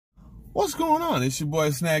What's going on? It's your boy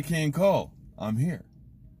Snack King Cole. I'm here.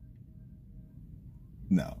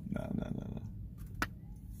 No.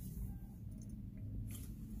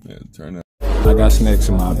 Yeah, turn up. I got snacks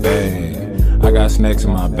in my bag. I got snacks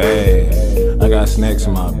in my bag. I got snacks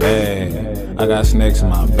in my bag. I got snacks in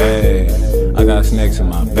my bag. I got snacks in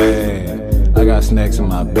my bag. I got snacks in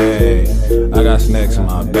my bag. I got snacks in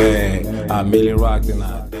my bag. I merely rocked and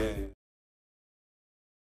I dead.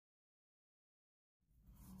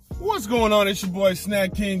 What's going on? It's your boy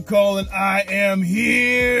Snack King Cole, and I am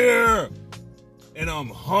here. And I'm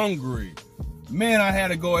hungry. Man, I had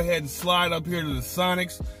to go ahead and slide up here to the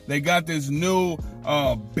SNAXX. They got this new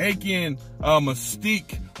bacon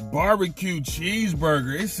Mesquite barbecue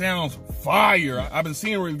cheeseburger. It sounds fire. I've been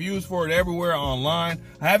seeing reviews for it everywhere online.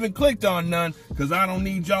 I haven't clicked on none because I don't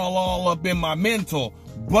need y'all all up in my mental.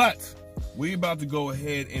 But we about to go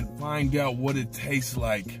ahead and find out what it tastes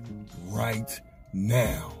like right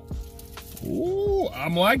now. Ooh,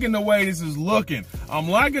 I'm liking the way this is looking. I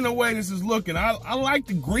like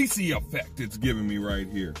the greasy effect it's giving me right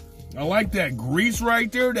here. I like that grease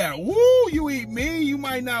right there. That, woo, you eat me, you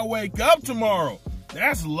might not wake up tomorrow.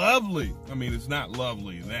 That's lovely. I mean, it's not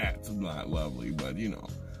lovely. That's not lovely, but you know,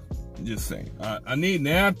 I'm just saying. I need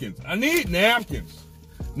napkins.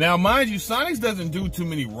 Now, mind you, SNAXX doesn't do too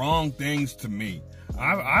many wrong things to me.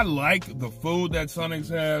 I like the food that SNAXX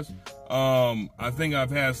has. I think I've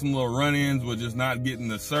had some little run-ins with just not getting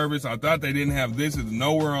the service. I thought they didn't have this. It's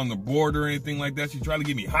nowhere on the board or anything like that. She tried to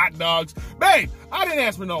give me hot dogs. Babe, I didn't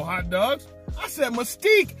ask for no hot dogs. I said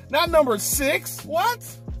Mesquite, not number 6.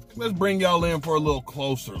 What? Let's bring y'all in for a little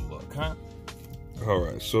closer look, huh? All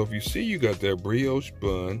right, so if you see you got that brioche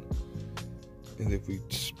bun, and if we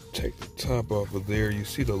take the top off of there, you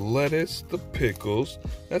see the lettuce, the pickles.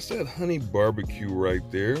 That's that honey barbecue right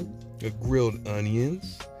there, the grilled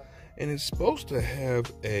onions. And it's supposed to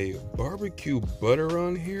have a barbecue butter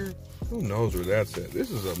on here. Who knows where that's at? This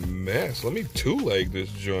is a mess. Let me two-leg this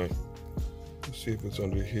joint. Let's see if it's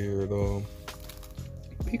under here at all.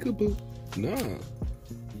 Peekaboo. Nah.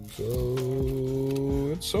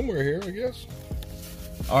 So it's somewhere here, I guess.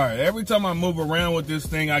 All right, every time I move around with this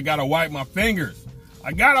thing, I gotta wipe my fingers.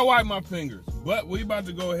 But we about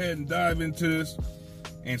to go ahead and dive into this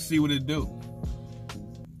and see what it do.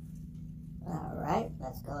 Alright,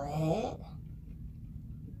 let's go ahead.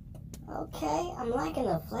 Okay, I'm liking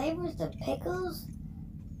the flavors, the pickles,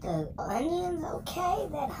 the onions, okay.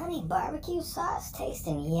 That honey barbecue sauce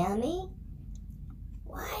tasting yummy.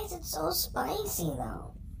 Why is it so spicy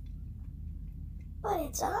though? But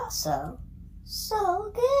it's also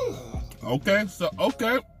so good. Okay.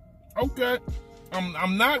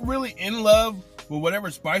 I'm not really in love with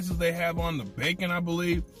whatever spices they have on the bacon, I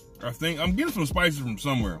believe. I think I'm getting some spices from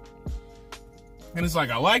somewhere. And it's like,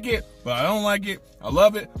 I like it, but I don't like it. I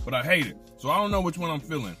love it, but I hate it. So I don't know which one I'm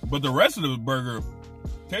feeling. But the rest of the burger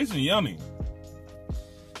tasting yummy.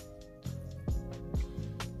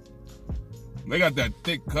 They got that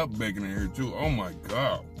thick cup bacon in here too. Oh my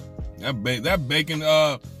God. That bacon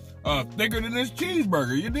thicker than this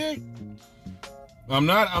cheeseburger, you dig? I'm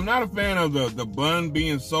not a fan of the bun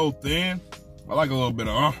being so thin. I like a little bit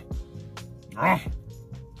of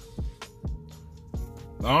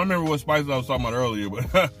I don't remember what spices I was talking about earlier,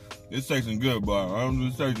 but it's tasting good, boy.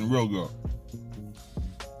 It's tasting real good.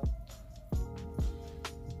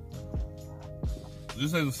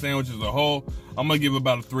 Just as a sandwich as a whole, I'm gonna give it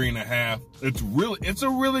about a 3.5. It's a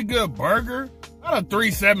really good burger. Not a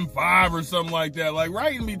 3.75 or something like that. Like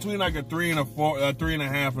right in between like a 3 and a 4,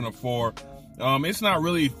 3.5 and a 4. It's not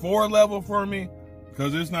really 4 level for me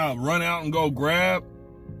because it's not run out and go grab.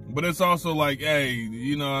 But it's also like, hey,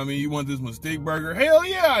 you know what I mean? You want this Mesquite burger? Hell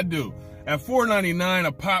yeah, I do. At $4.99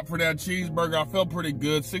 a pop for that cheeseburger, I felt pretty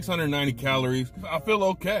good. 690 calories. I feel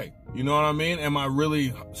okay. You know what I mean? Am I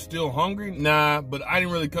really still hungry? Nah, but I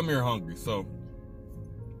didn't really come here hungry. So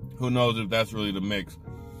who knows if that's really the mix.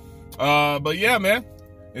 But yeah, man,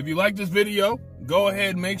 if you like this video, go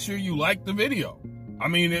ahead and make sure you like the video. I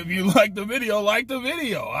mean, if you like the video, like the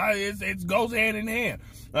video. It goes hand in hand.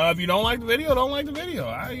 If you don't like the video, don't like the video.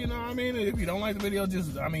 You know what I mean? If you don't like the video,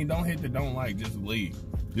 don't hit the don't like, just leave.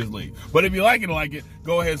 But if you like it,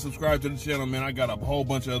 go ahead and subscribe to the channel, man. I got a whole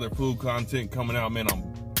bunch of other food content coming out, man. I'm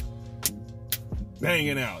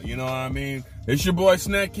banging out, you know what I mean? It's your boy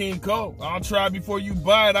Snack King Cole. I'll try before you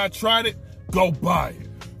buy it. I tried it. Go buy it.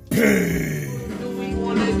 Peace.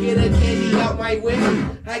 Get a candy out my way.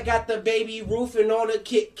 I got the baby roof and all the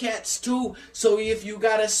Kit Kats too. So if you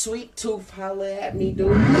got a sweet tooth, holla at me,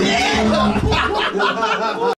 dude.